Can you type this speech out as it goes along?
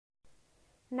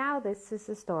Now this is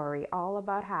a story all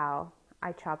about how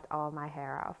I chopped all my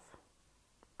hair off.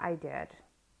 I did.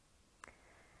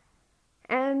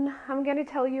 And I'm going to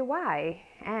tell you why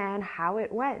and how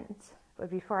it went. But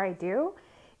before I do,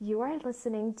 you are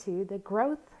listening to the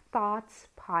Growth Thoughts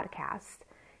podcast,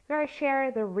 where I share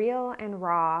the real and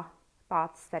raw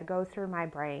thoughts that go through my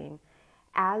brain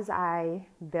as I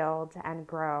build and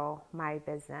grow my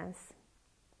business.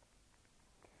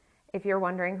 If you're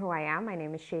wondering who I am, my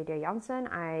name is Shadia Janssen.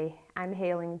 I'm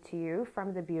hailing to you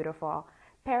from the beautiful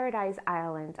Paradise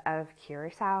Island of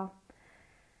Curacao.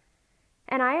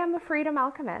 And I am a freedom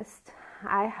alchemist.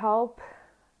 I help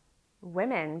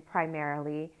women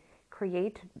primarily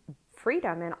create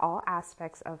freedom in all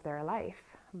aspects of their life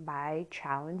by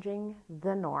challenging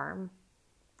the norm.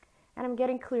 And I'm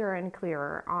getting clearer and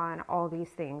clearer on all these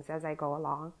things as I go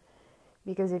along.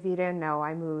 Because if you didn't know,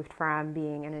 I moved from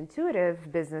being an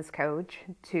intuitive business coach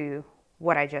to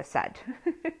what I just said.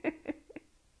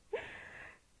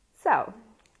 So,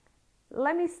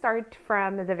 let me start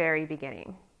from the very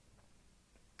beginning.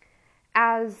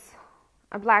 As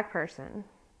a Black person,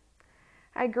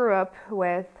 I grew up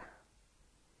with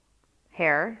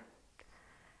hair,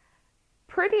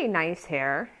 pretty nice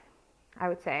hair, I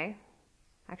would say.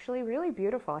 Actually, really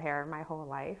beautiful hair my whole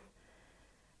life.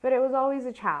 But it was always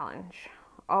a challenge.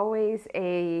 Always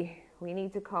we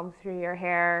need to comb through your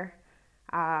hair,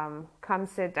 come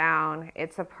sit down.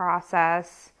 It's a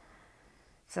process.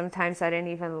 Sometimes I didn't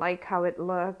even like how it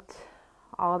looked,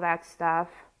 all that stuff.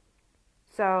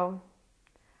 So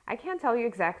I can't tell you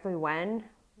exactly when.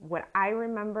 What I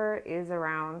remember is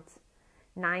around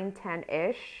 9,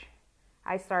 10-ish.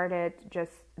 I started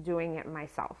just doing it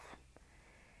myself.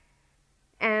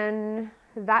 And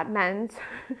that meant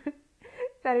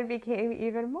that it became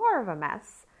even more of a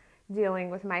mess dealing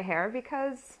with my hair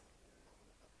because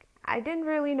I didn't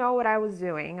really know what I was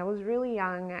doing. I was really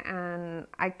young and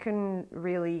I couldn't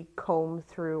really comb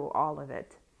through all of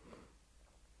it.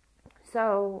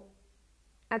 So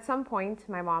at some point,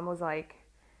 my mom was like,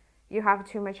 you have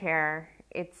too much hair.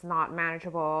 It's not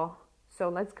manageable. So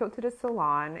let's go to the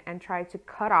salon and try to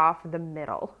cut off the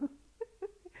middle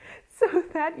so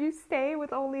that you stay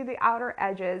with only the outer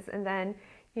edges and then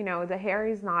the hair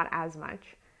is not as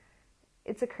much.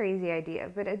 It's a crazy idea,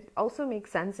 but it also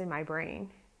makes sense in my brain.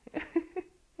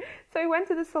 So I went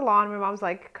to the salon. My mom's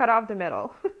like, cut off the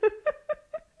middle.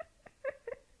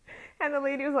 And the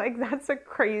lady was like, that's a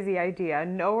crazy idea.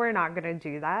 No, we're not going to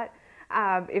do that.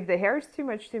 If the hair is too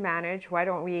much to manage, why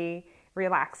don't we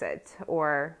relax it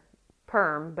or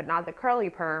perm, but not the curly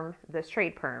perm, the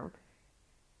straight perm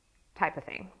type of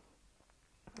thing.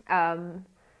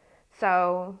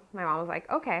 So my mom was like,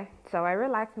 okay. So I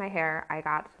relaxed my hair. I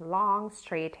got long,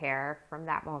 straight hair from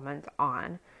that moment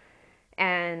on.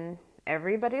 And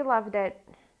everybody loved it.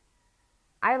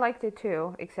 I liked it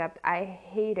too, except I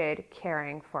hated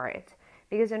caring for it.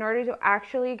 Because in order to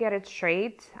actually get it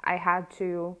straight, I had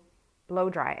to blow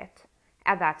dry it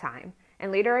at that time.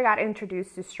 And later I got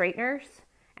introduced to straighteners.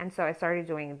 And so I started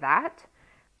doing that.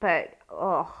 But,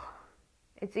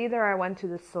 it's either I went to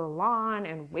the salon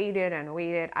and waited and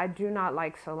waited. I do not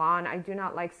like salon. I do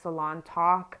not like salon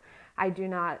talk. I do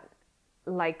not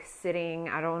like sitting.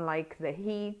 I don't like the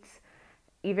heat.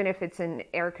 Even if it's in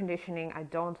air conditioning, I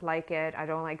don't like it. I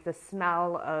don't like the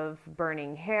smell of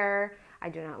burning hair. I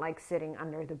do not like sitting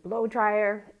under the blow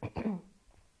dryer.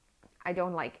 I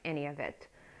don't like any of it.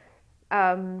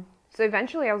 So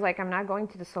eventually I was like, I'm not going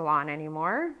to the salon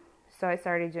anymore. So I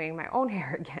started doing my own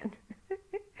hair again.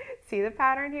 See the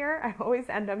pattern here? I always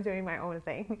end up doing my own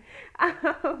thing.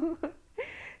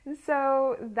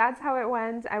 So that's how it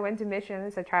went. I went to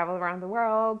missions. I traveled around the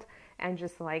world and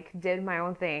just did my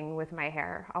own thing with my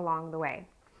hair along the way.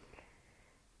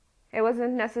 It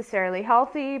wasn't necessarily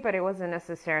healthy, but it wasn't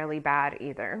necessarily bad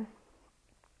either.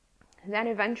 Then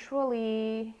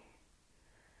eventually,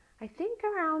 I think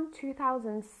around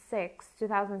 2006,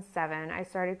 2007, I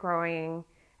started going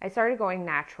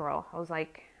natural. I was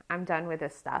like, I'm done with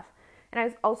this stuff. And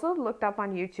I also looked up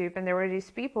on YouTube and there were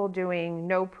these people doing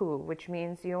no poo, which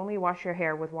means you only wash your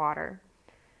hair with water.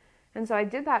 And so I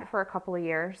did that for a couple of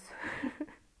years.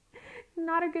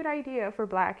 Not a good idea for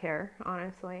Black hair,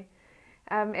 honestly.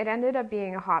 It ended up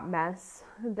being a hot mess.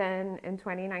 Then in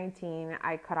 2019,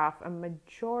 I cut off a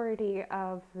majority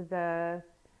of the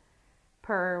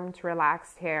permed,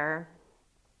 relaxed hair.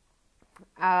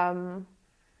 And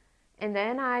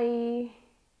then I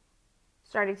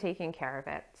started taking care of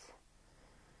it.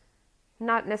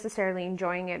 Not necessarily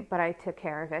enjoying it, but I took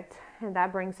care of it. And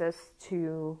that brings us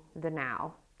to the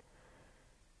now.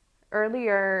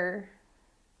 Earlier,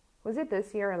 was it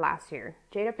this year or last year?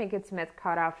 Jada Pinkett Smith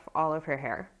cut off all of her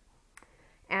hair.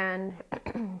 And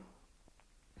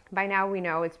by now we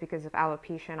know it's because of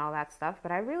alopecia and all that stuff,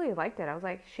 but I really liked it. I was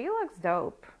like, she looks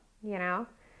dope, you know?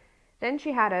 Then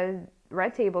she had a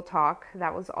Red Table Talk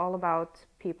that was all about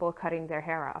people cutting their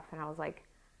hair off. And I was like,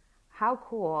 how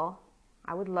cool.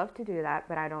 I would love to do that,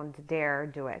 but I don't dare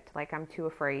do it. Like, I'm too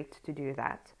afraid to do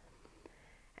that.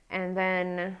 And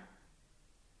then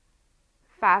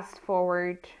fast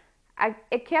forward,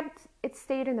 it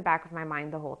stayed in the back of my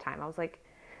mind the whole time. I was like,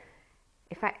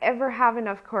 if I ever have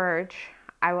enough courage,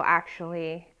 I will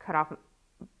actually cut off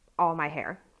all my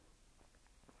hair.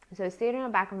 So it stayed in the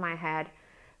back of my head.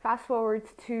 Fast forward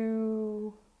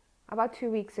to about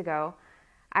 2 weeks ago,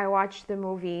 I watched the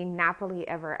movie Nappily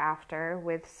Ever After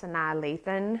with Sanaa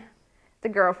Lathan, the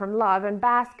girl from Love and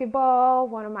Basketball,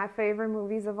 one of my favorite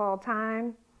movies of all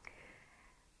time.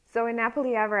 So in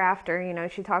Nappily Ever After, you know,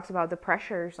 she talks about the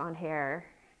pressures on hair,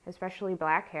 especially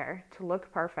black hair, to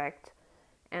look perfect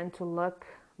and to look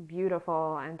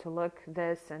beautiful and to look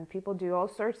this, and people do all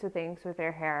sorts of things with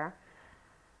their hair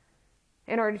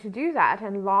in order to do that.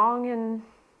 And long and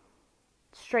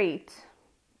straight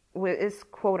is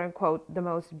quote unquote the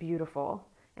most beautiful.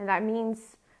 And that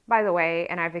means, by the way,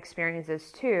 and I've experienced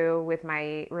this too with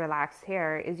my relaxed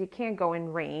hair, is you can't go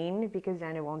in rain because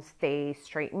then it won't stay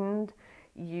straightened.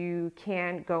 You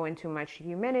can't go into much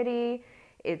humidity.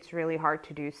 It's really hard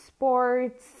to do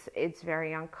sports. It's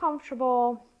very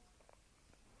uncomfortable.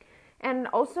 And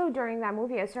also during that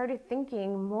movie, I started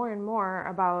thinking more and more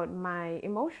about my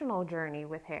emotional journey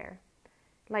with hair.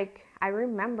 Like, I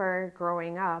remember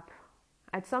growing up,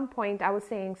 at some point I was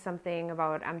saying something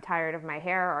about I'm tired of my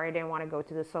hair, or I didn't want to go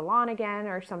to the salon again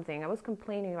or something. I was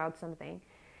complaining about something.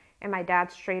 And my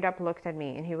dad straight up looked at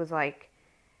me and he was like,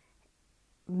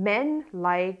 men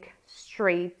like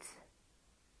straight,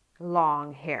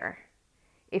 long hair.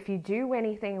 If you do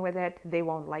anything with it, they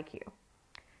won't like you.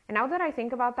 And now that I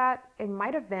think about that, it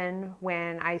might have been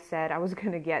when I said I was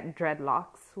going to get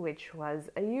dreadlocks, which was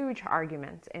a huge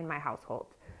argument in my household.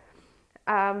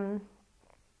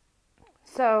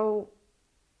 So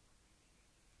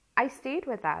I stayed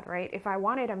with that, right? If I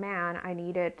wanted a man, I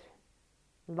needed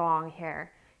long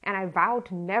hair. And I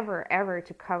vowed never ever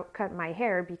to cut my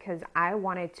hair because I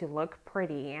wanted to look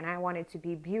pretty and I wanted to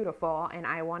be beautiful and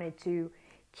I wanted to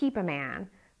keep a man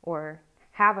or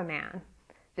have a man,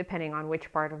 depending on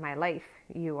which part of my life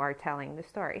you are telling the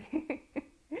story.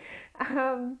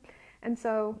 And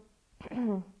so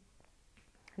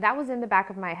that was in the back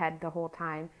of my head the whole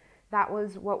time. That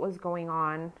was what was going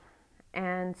on.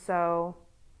 And so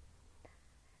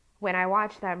when I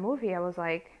watched that movie, I was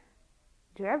like,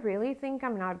 do I really think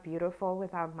I'm not beautiful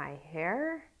without my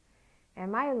hair?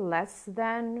 Am I less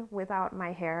than without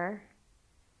my hair?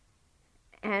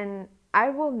 And I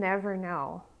will never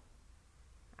know.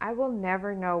 I will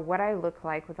never know what I look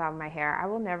like without my hair. I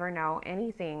will never know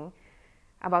anything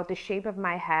about the shape of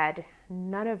my head,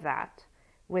 none of that,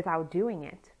 without doing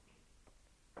it.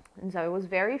 And so it was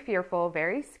very fearful,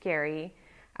 very scary.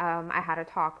 I had a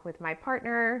talk with my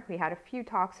partner. We had a few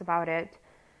talks about it.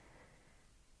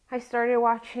 I started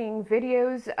watching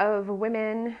videos of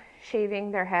women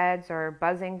shaving their heads or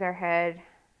buzzing their head,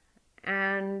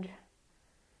 and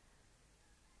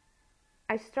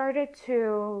I started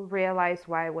to realize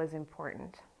why it was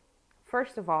important.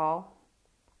 First of all,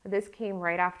 this came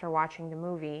right after watching the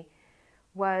movie,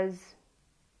 was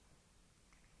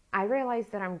I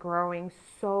realized that I'm growing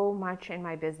so much in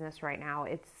my business right now.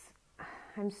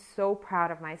 I'm so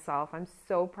proud of myself. I'm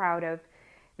so proud of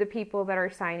the people that are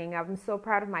signing up. I'm so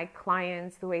proud of my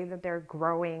clients, the way that they're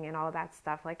growing and all that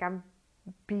stuff. Like, I'm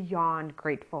beyond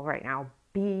grateful right now,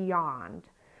 beyond.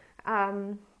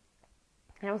 And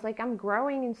I was like, I'm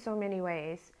growing in so many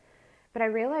ways. But I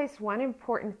realized one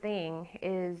important thing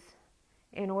is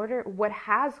what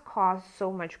has caused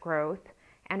so much growth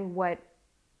and what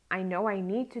I know I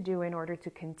need to do in order to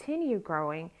continue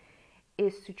growing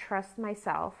is to trust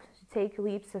myself, to take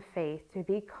leaps of faith, to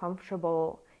be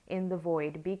comfortable in the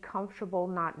void, be comfortable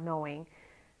not knowing,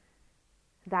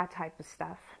 that type of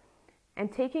stuff.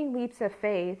 And taking leaps of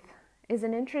faith is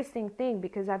an interesting thing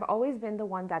because I've always been the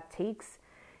one that takes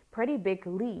pretty big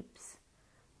leaps.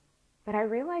 But I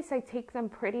realize I take them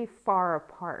pretty far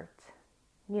apart.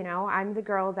 You know, I'm the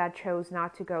girl that chose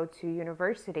not to go to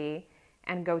university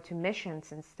and go to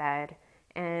missions instead.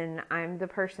 And I'm the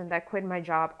person that quit my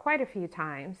job quite a few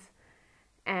times.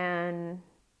 And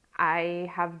I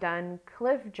have done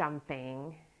cliff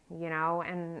jumping, you know,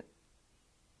 and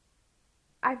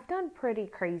I've done pretty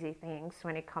crazy things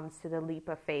when it comes to the leap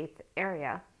of faith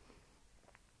area.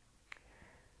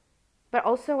 But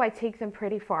also I take them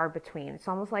pretty far between. It's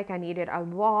almost like I needed a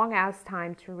long ass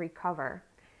time to recover.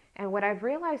 And what I've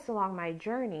realized along my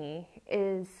journey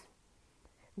is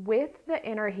with the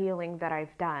inner healing that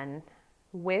I've done,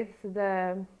 with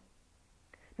the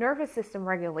nervous system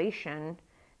regulation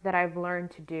that I've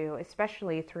learned to do,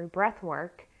 especially through breath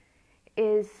work,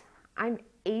 is I'm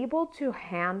able to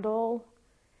handle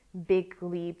big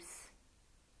leaps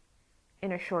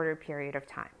in a shorter period of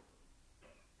time.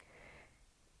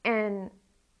 And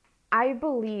I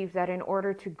believe that in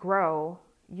order to grow,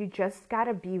 you just got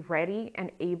to be ready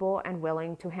and able and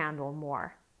willing to handle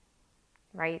more,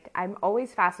 right? I'm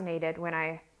always fascinated when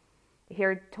I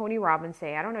hear Tony Robbins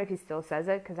say, I don't know if he still says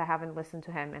it because I haven't listened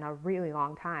to him in a really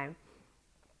long time,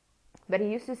 but he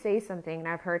used to say something, and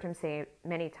I've heard him say it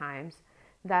many times,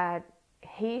 that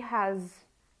he has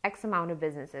X amount of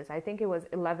businesses. I think it was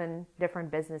 11 different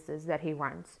businesses that he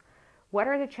runs. What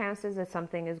are the chances that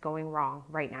something is going wrong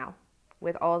right now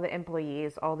with all the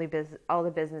employees, all the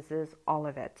businesses, all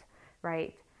of it,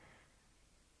 right?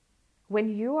 When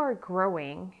you are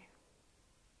growing,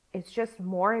 it's just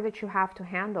more that you have to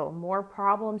handle, more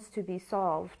problems to be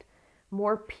solved,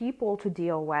 more people to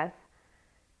deal with,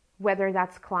 whether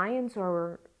that's clients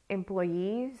or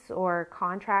employees or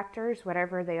contractors,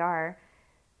 whatever they are.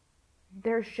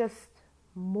 There's just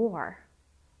more,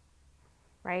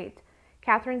 right?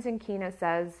 Catherine Zinkina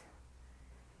says,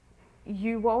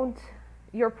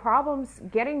 your problems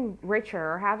getting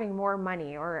richer or having more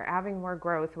money or having more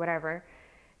growth, whatever,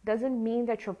 doesn't mean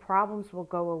that your problems will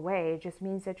go away. It just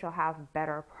means that you'll have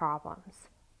better problems.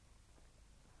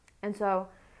 And so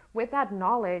with that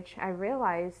knowledge, I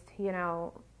realized,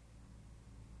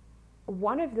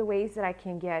 one of the ways that I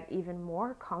can get even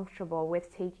more comfortable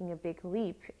with taking a big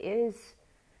leap is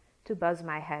to buzz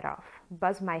my hair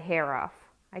off.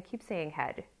 I keep saying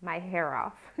head, my hair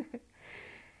off.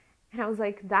 And I was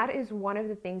like, that is one of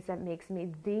the things that makes me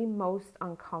the most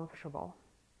uncomfortable.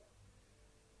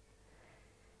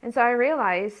 And so I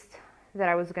realized that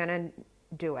I was going to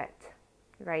do it,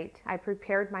 right? I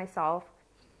prepared myself.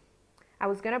 I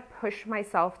was going to push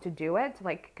myself to do it,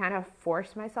 like kind of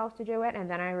force myself to do it. And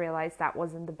then I realized that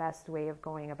wasn't the best way of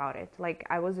going about it. Like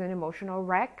I was an emotional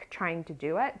wreck trying to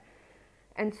do it.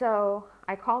 And so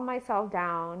I calmed myself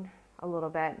down a little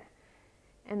bit.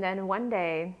 And then one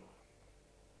day,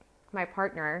 my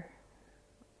partner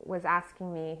was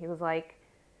asking me, he was like,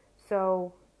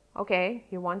 so, okay,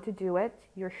 you want to do it?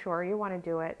 You're sure you want to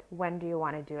do it? When do you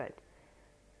want to do it?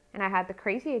 And I had the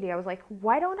crazy idea. I was like,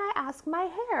 why don't I ask my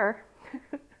hair?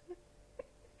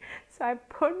 So I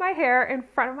put my hair in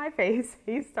front of my face.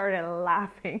 He started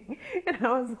laughing. And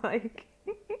I was like,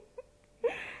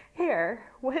 hair,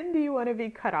 when do you want to be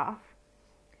cut off?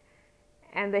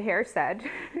 And the hair said,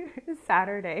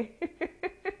 Saturday.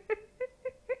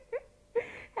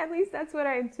 At least that's what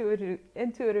I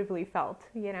intuitively felt,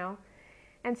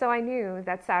 And so I knew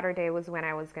that Saturday was when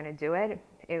I was going to do it.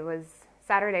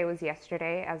 Saturday was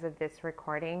yesterday as of this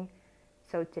recording.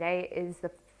 So today is the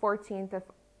 14th of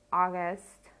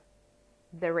August,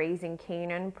 the Raising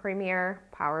Canaan premiere,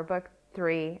 Power Book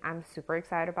 3. I'm super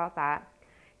excited about that.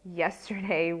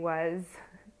 Yesterday was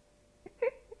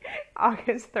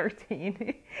August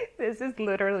 13th. This is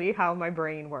literally how my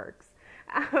brain works.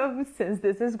 Since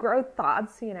this is growth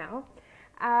thoughts,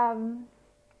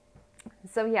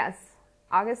 So yes,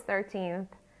 August 13th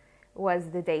was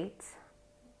the date.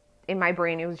 In my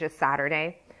brain, it was just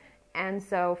Saturday. And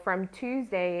so from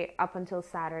Tuesday up until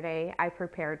Saturday, I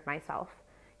prepared myself.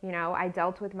 I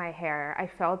dealt with my hair. I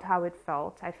felt how it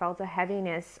felt. I felt the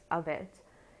heaviness of it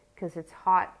because it's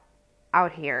hot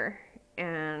out here.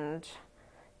 And,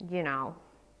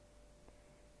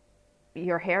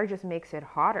 your hair just makes it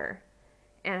hotter.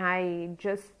 And I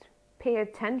just pay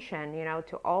attention,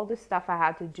 to all the stuff I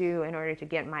had to do in order to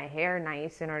get my hair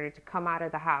nice, in order to come out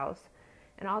of the house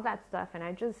and all that stuff. And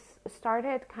I just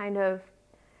started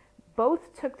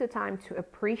both took the time to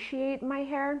appreciate my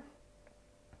hair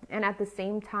and at the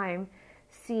same time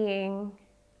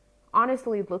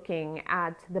honestly looking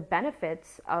at the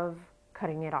benefits of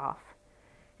cutting it off.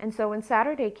 And so when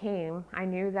Saturday came, I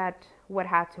knew that what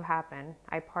had to happen.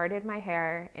 I parted my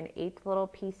hair in 8 little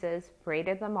pieces,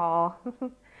 braided them all,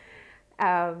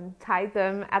 tied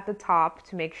them at the top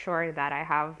to make sure that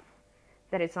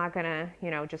it's not gonna,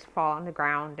 just fall on the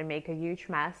ground and make a huge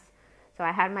mess. So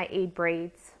I had my 8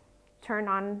 braids, turned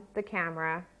on the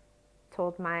camera,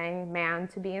 told my man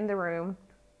to be in the room,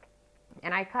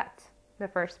 and I cut the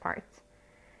first part.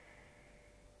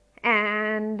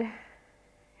 And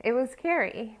it was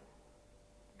scary,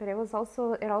 but it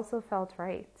also felt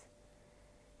right.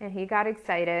 And he got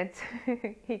excited.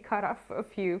 He cut off a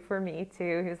few for me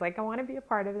too. He was like, I want to be a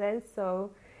part of this.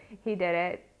 So he did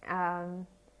it. And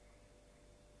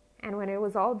when it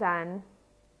was all done,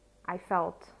 I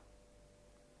felt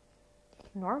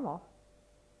normal.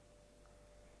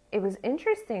 It was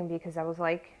interesting because I was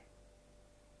like,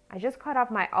 I just cut off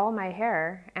all my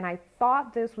hair and I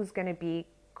thought this was going to be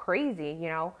crazy,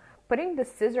 Putting the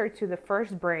scissor to the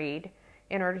first braid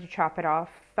in order to chop it off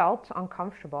felt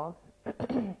uncomfortable.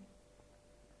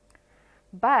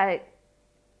 But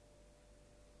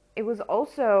it was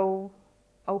also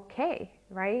okay,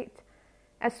 right?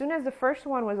 As soon as the first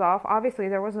one was off, obviously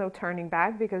there was no turning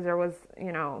back because there was,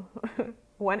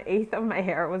 1/8 of my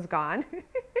hair was gone.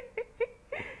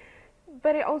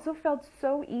 But it also felt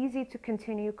so easy to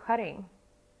continue cutting.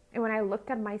 And when I looked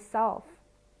at myself,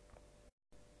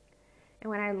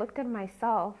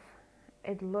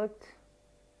 it looked,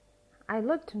 I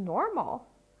looked normal.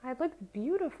 I looked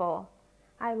beautiful.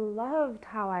 I loved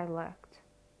how I looked.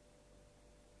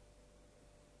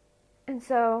 And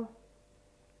so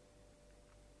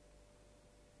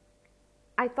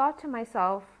I thought to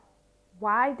myself,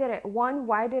 why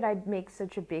did I make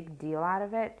such a big deal out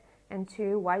of it? And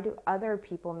two, why do other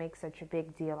people make such a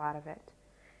big deal out of it?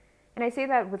 And I say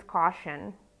that with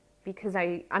caution because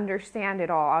I understand it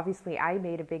all. Obviously, I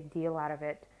made a big deal out of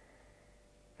it.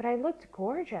 But I looked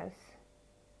gorgeous.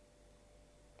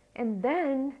 And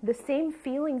then the same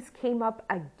feelings came up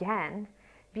again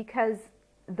because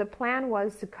the plan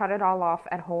was to cut it all off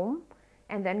at home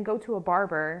and then go to a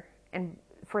barber and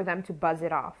for them to buzz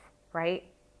it off, right?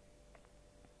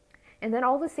 And then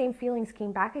all the same feelings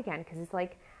came back again because it's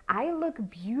like, I look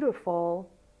beautiful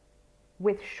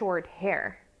with short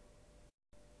hair.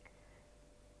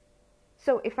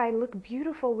 So if I look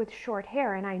beautiful with short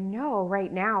hair and I know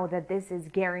right now that this is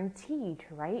guaranteed,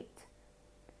 right?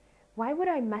 Why would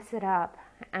I mess it up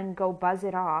and go buzz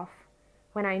it off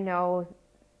when I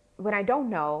don't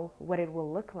know what it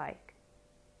will look like?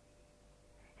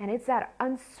 And it's that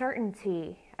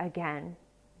uncertainty again,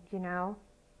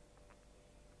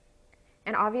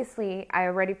 And obviously I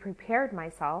already prepared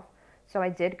myself, so I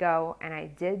did go and I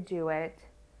did do it.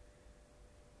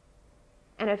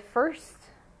 And at first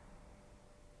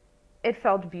it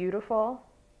felt beautiful.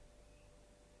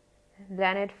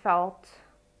 Then it felt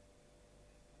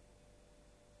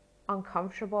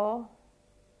uncomfortable.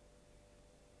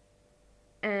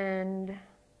 And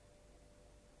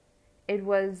it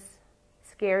was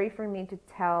scary for me to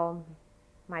tell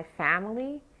my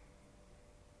family.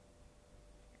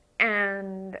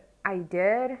 And I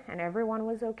did, and everyone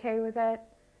was okay with it.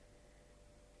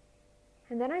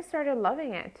 And then I started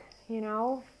loving it,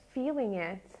 feeling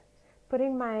it,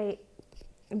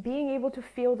 being able to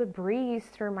feel the breeze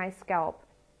through my scalp,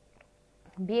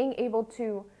 being able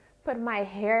to put my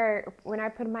hair, when I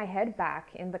put my head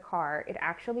back in the car, it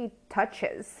actually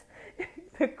touches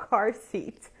the car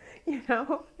seat,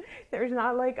 There's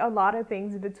not like a lot of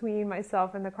things between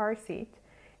myself and the car seat.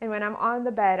 And when I'm on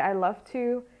the bed, I love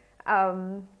to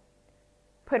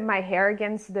put my hair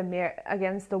against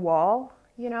the wall,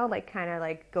 kind of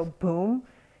like go boom.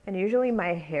 And usually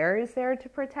my hair is there to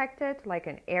protect it, like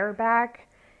an airbag.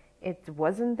 It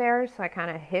wasn't there, so I kind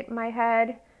of hit my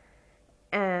head.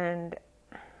 And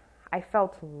I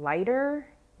felt lighter,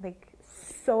 like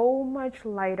so much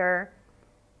lighter.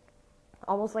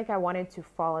 Almost like I wanted to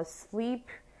fall asleep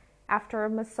after a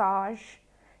massage.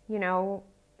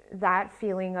 That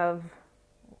feeling of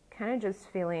kind of just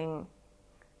feeling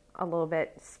a little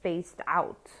bit spaced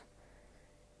out.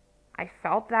 I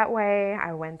felt that way.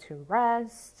 I went to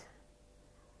rest.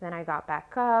 Then I got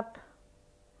back up.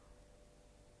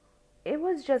 It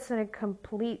was just a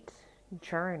complete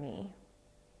journey.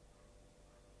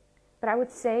 But I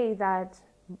would say that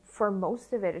for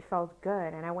most of it, it felt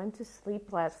good. And I went to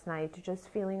sleep last night just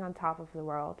feeling on top of the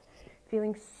world,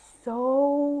 feeling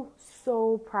so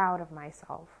proud of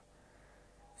myself,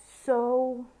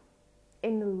 so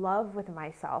in love with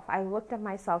myself. I looked at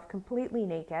myself completely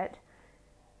naked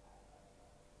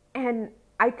and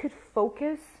I could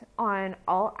focus on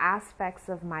all aspects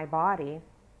of my body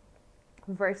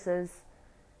versus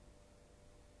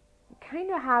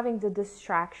kind of having the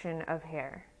distraction of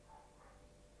hair.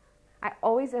 I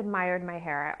always admired my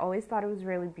hair. I always thought it was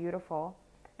really beautiful.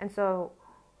 And so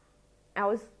I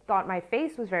always thought my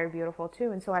face was very beautiful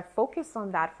too. And so I focused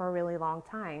on that for a really long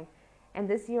time. And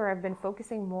this year I've been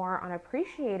focusing more on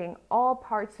appreciating all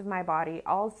parts of my body,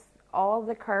 all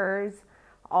the curves,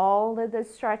 all of the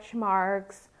stretch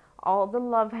marks, all the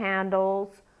love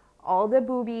handles, all the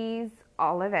boobies,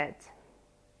 all of it.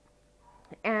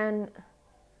 And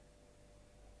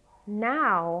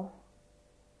now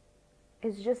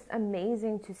it's just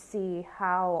amazing to see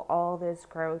how all this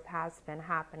growth has been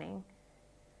happening.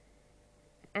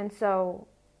 And so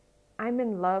I'm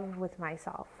in love with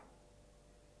myself.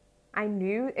 I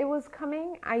knew it was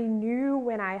coming. I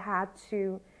knew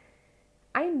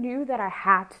I knew that I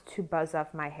had to buzz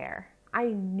off my hair. I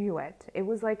knew it. It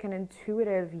was like an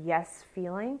intuitive yes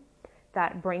feeling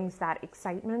that brings that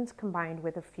excitement combined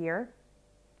with a fear.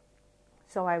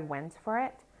 So I went for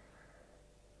it.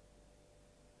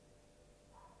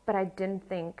 But I didn't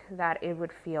think that it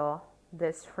would feel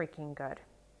this freaking good.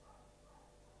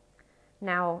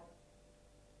 Now,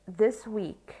 this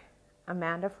week,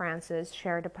 Amanda Frances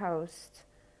shared a post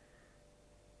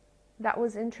that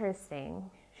was interesting.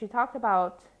 She talked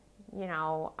about,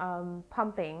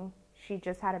 pumping. She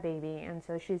just had a baby, and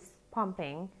so she's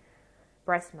pumping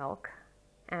breast milk,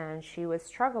 and she was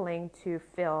struggling to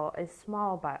fill a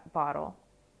small bottle.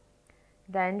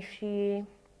 Then she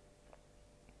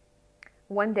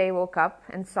one day woke up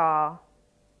and saw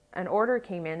an order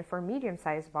came in for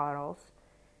medium-sized bottles,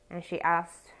 and she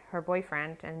asked her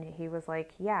boyfriend, and he was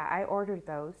like, yeah, I ordered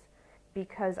those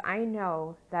because I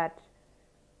know that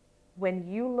when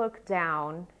you look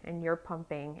down and you're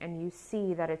pumping and you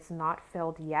see that it's not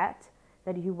filled yet,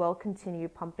 that you will continue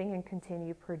pumping and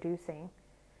continue producing.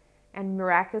 And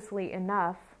miraculously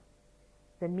enough,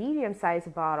 the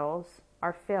medium-sized bottles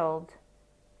are filled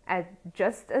at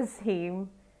just the same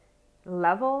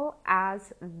level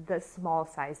as the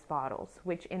small-sized bottles,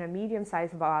 which in a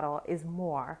medium-sized bottle is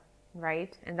more,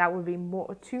 right? And that would be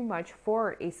too much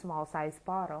for a small-sized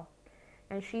bottle.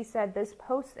 And she said, this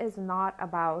post is not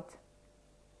about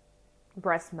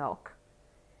breast milk.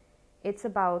 It's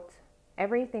about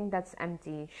everything that's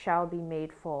empty shall be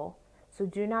made full. So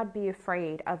do not be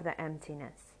afraid of the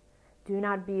emptiness. Do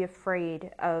not be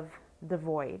afraid of the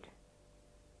void.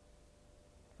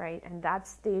 Right? And that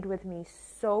stayed with me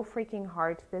so freaking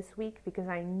hard this week because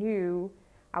I knew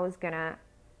I was gonna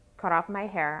cut off my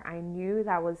hair. I knew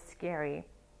that was scary.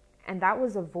 And that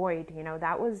was a void,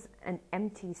 that was an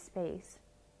empty space.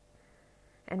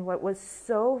 And what was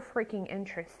so freaking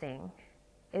interesting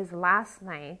is last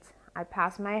night I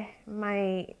passed my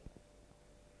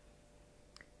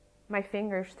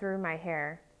fingers through my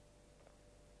hair,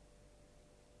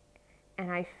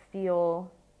 and I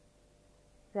feel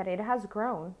that it has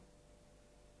grown.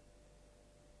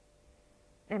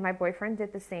 And my boyfriend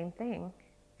did the same thing.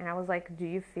 And I was like, do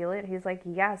you feel it? He's like,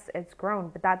 yes, it's grown,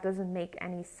 but that doesn't make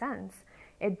any sense.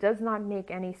 It does not make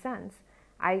any sense.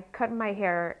 I cut my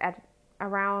hair at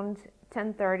around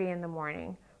 10:30 in the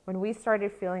morning. When we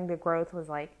started feeling the growth was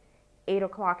like 8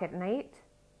 o'clock at night,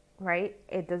 right?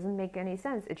 It doesn't make any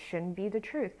sense. It shouldn't be the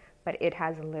truth, but it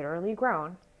has literally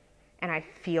grown. And I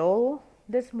feel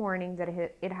this morning that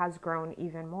it has grown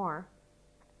even more,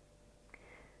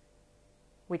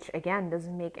 which again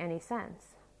doesn't make any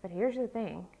sense. But here's the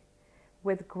thing.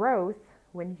 With growth,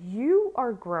 when you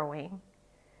are growing,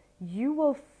 you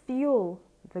will feel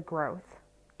the growth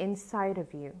inside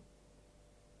of you.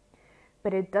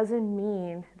 But it doesn't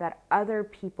mean that other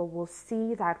people will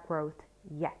see that growth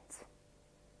yet.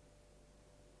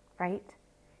 Right?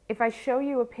 If I show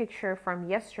you a picture from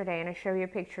yesterday and I show you a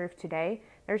picture of today,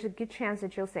 there's a good chance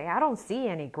that you'll say, I don't see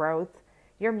any growth.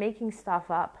 You're making stuff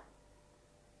up.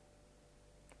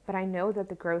 But I know that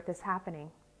the growth is happening.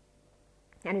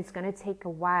 And it's going to take a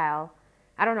while.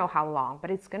 I don't know how long, but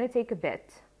it's going to take a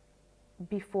bit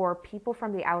before people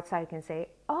from the outside can say,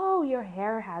 oh, your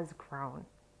hair has grown.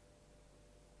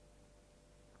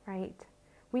 Right?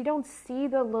 We don't see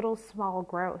the little small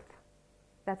growth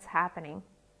that's happening.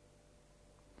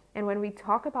 And when we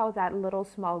talk about that little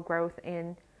small growth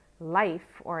in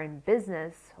life or in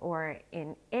business or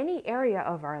in any area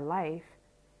of our life,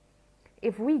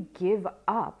 if we give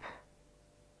up,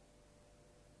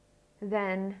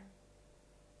 then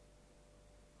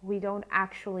we don't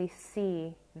actually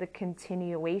see the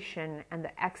continuation and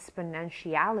the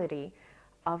exponentiality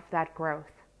of that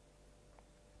growth.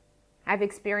 I've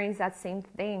experienced that same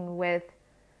thing with,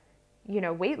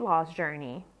 weight loss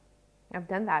journey. I've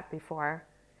done that before,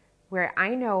 where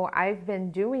I know I've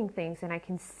been doing things and I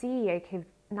can feel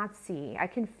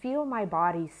my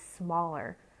body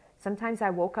smaller. Sometimes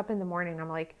I woke up in the morning and I'm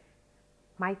like,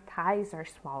 my thighs are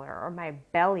smaller or my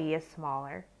belly is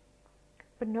smaller.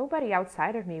 But nobody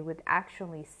outside of me would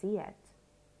actually see it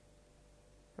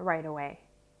right away.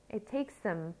 It takes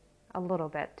them a little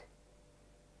bit.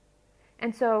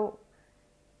 And so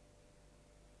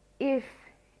if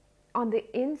on the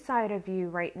inside of you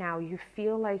right now you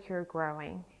feel like you're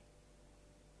growing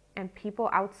and people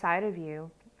outside of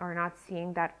you are not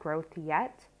seeing that growth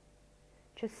yet,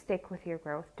 just stick with your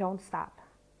growth. Don't stop.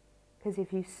 Because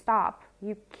if you stop,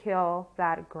 you kill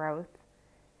that growth.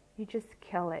 You just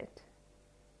kill it.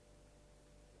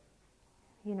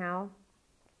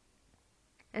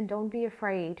 And don't be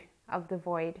afraid of the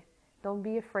void. Don't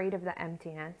be afraid of the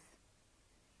emptiness.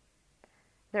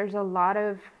 There's a lot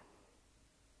of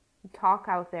talk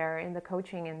out there in the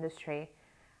coaching industry.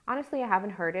 Honestly, I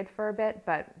haven't heard it for a bit,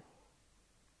 but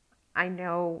I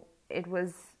know it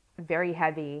was very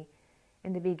heavy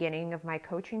in the beginning of my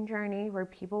coaching journey, where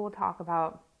people will talk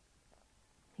about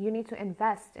you need to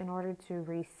invest in order to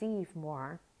receive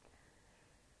more.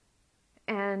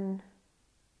 And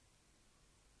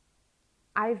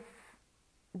I've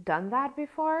done that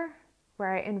before,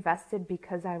 where I invested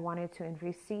because I wanted to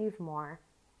receive more.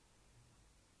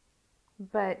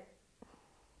 But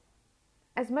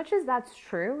as much as that's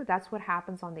true, that's what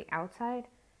happens on the outside,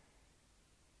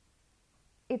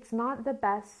 it's not the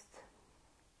best,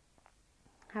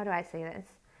 how do I say this?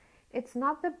 It's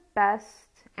not the best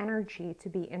energy to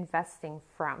be investing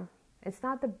from. It's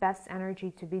not the best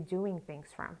energy to be doing things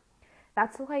from.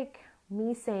 That's like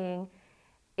me saying,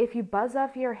 if you buzz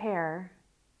off your hair,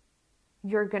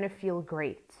 you're going to feel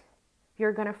great.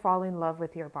 You're going to fall in love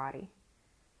with your body.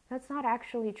 That's not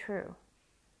actually true.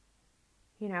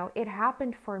 You know, it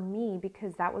happened for me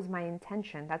because that was my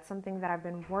intention. That's something that I've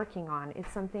been working on.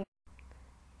 It's something,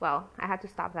 well, I had to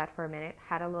stop that for a minute.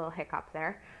 Had a little hiccup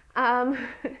there.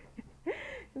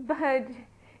 But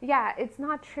yeah, it's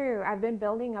not true. I've been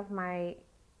building up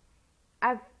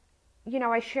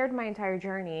I shared my entire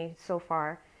journey so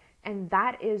far, and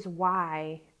that is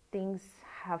why things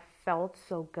have felt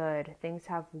so good. Things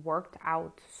have worked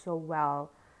out so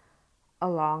well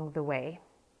along the way,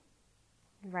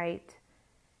 right?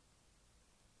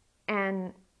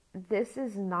 And this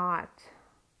is not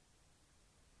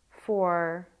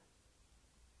for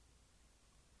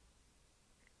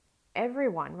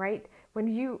everyone, right?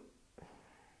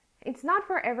 It's not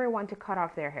for everyone to cut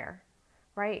off their hair,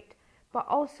 right? But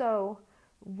also,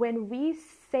 when we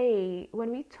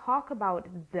talk about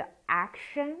the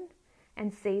action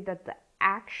and say that the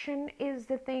action is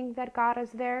the thing that got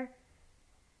us there,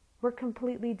 we're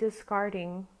completely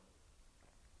discarding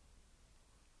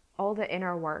all the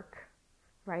inner work,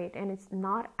 right? And it's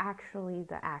not actually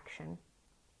the action.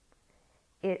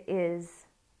 It is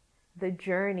the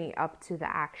journey up to the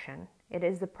action. It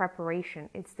is the preparation.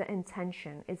 It's the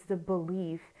intention. It's the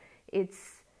belief.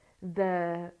 It's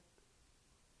the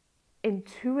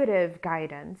intuitive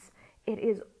guidance. It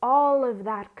is all of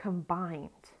that combined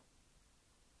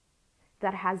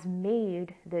that has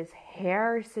made this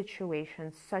hair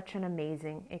situation such an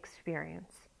amazing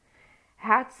experience.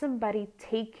 Had somebody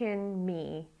taken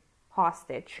me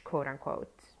hostage, quote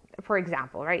unquote, for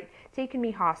example, right? Taken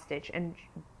me hostage and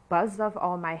buzzed off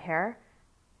all my hair,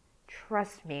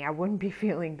 trust me, I wouldn't be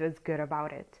feeling this good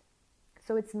about it.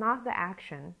 So it's not the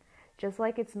action. Just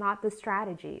like it's not the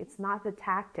strategy, it's not the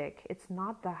tactic, it's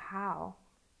not the how.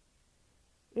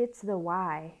 It's the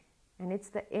why, and it's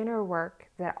the inner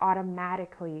work that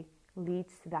automatically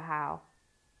leads to the how.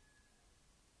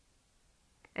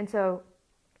 And so,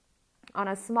 on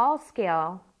a small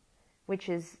scale, which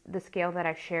is the scale that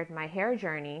I've shared my hair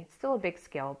journey, it's still a big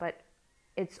scale, but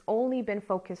it's only been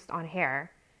focused on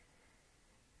hair.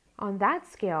 On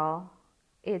that scale,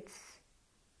 it's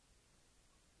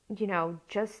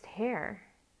just hair.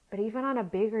 But even on a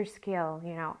bigger scale,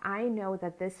 I know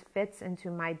that this fits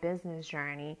into my business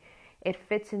journey. It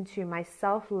fits into my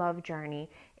self-love journey.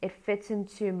 It fits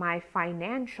into my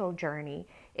financial journey.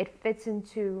 It fits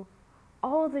into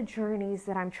all the journeys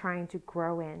that I'm trying to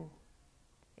grow in.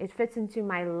 It fits into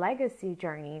my legacy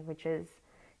journey, which is,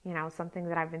 something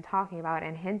that I've been talking about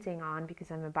and hinting on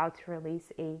because I'm about to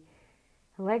release a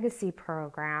legacy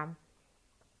program.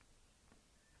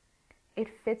 It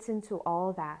fits into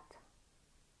all that.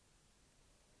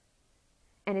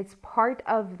 And it's part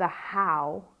of the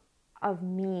how of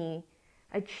me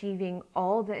achieving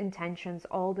all the intentions,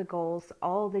 all the goals,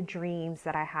 all the dreams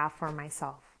that I have for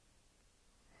myself.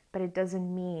 But it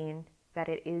doesn't mean that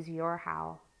it is your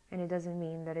how. And it doesn't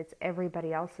mean that it's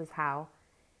everybody else's how.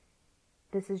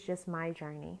 This is just my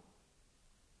journey.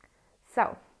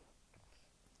 So,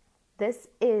 this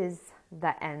is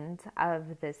the end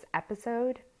of this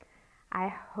episode. I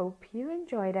hope you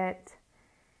enjoyed it.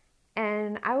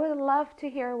 And I would love to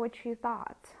hear what you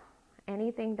thought.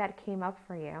 Anything that came up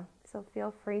for you. So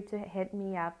feel free to hit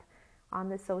me up on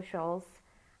the socials.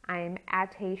 I'm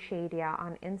at Hey Shadia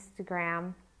on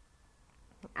Instagram.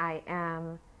 I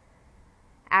am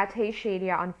at Hey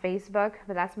Shadia on Facebook,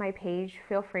 but that's my page.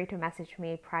 Feel free to message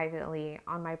me privately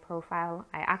on my profile.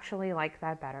 I actually like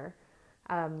that better.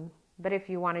 But if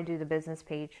you want to do the business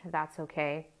page, that's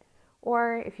okay.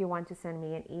 Or if you want to send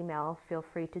me an email, feel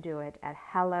free to do it at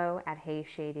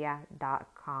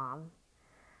hello@heyshadia.com.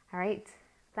 All right,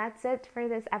 that's it for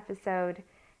this episode.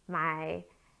 My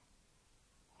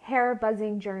hair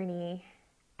buzzing journey.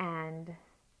 And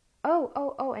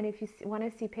and if you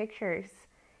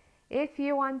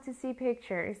want to see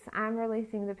pictures, I'm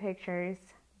releasing the pictures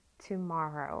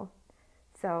tomorrow.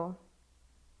 So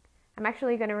I'm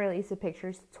actually going to release the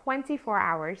pictures 24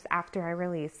 hours after I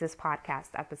release this podcast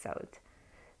episode.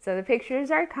 So the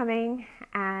pictures are coming,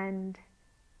 and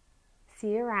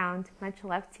see you around. Much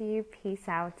love to you. Peace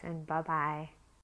out, and bye-bye.